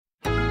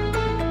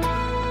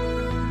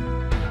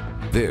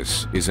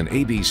This is an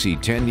ABC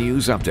 10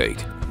 News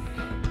Update.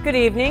 Good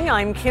evening.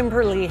 I'm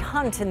Kimberly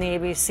Hunt in the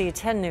ABC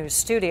 10 News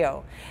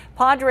studio.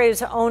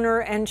 Padres owner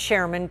and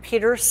chairman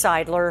Peter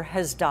Seidler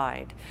has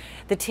died.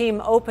 The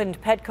team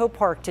opened Petco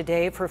Park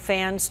today for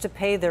fans to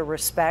pay their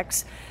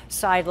respects.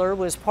 Seidler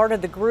was part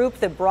of the group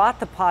that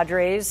brought the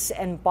Padres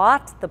and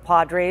bought the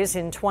Padres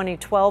in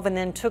 2012 and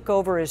then took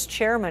over as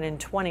chairman in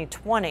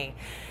 2020.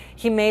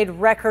 He made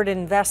record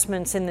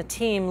investments in the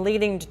team,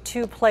 leading to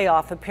 2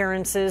 playoff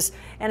appearances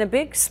and a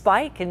big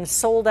spike in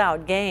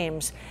sold-out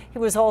games. He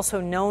was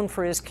also known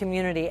for his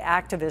community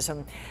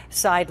activism.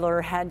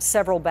 Seidler had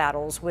several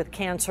battles with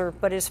cancer,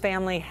 but his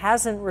family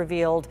hasn't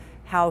revealed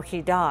how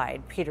he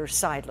died. Peter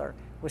Seidler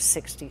was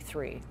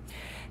 63.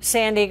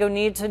 San Diego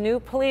needs a new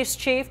police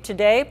chief.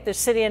 Today, the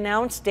city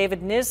announced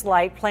David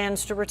Nislight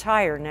plans to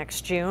retire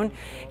next June.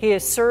 He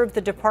has served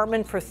the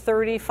department for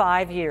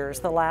 35 years,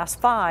 the last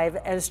 5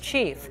 as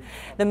chief.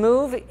 The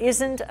move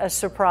isn't a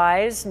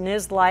surprise.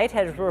 Nislight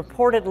has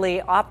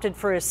reportedly opted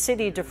for a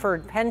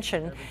city-deferred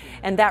pension,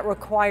 and that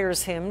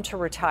requires him to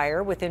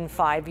retire within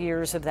 5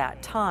 years of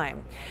that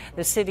time.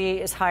 The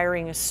city is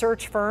hiring a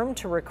search firm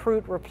to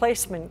recruit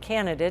replacement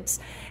candidates,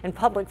 and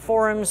public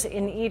forums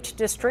in each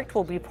district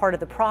will be part of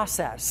the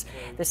process.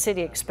 The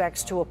city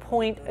expects to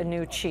appoint a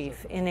new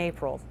chief in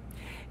April.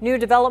 New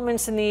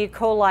developments in the E.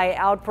 coli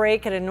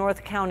outbreak at a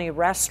North County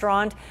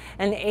restaurant.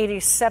 An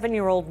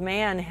 87-year-old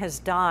man has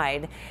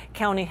died.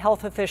 County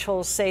health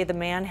officials say the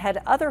man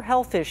had other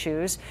health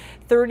issues.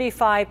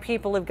 35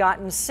 people have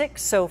gotten sick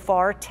so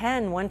far.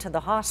 10 went to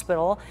the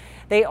hospital.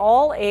 They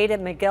all ate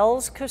at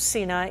Miguel's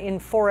Cocina in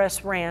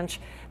Forest Ranch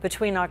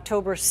between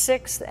October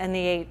 6th and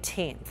the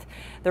 18th.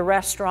 The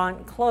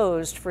restaurant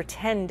closed for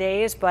 10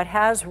 days but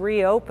has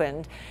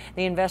reopened.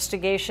 The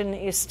investigation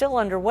is still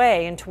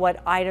underway into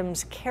what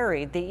items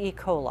carried the E.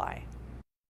 coli.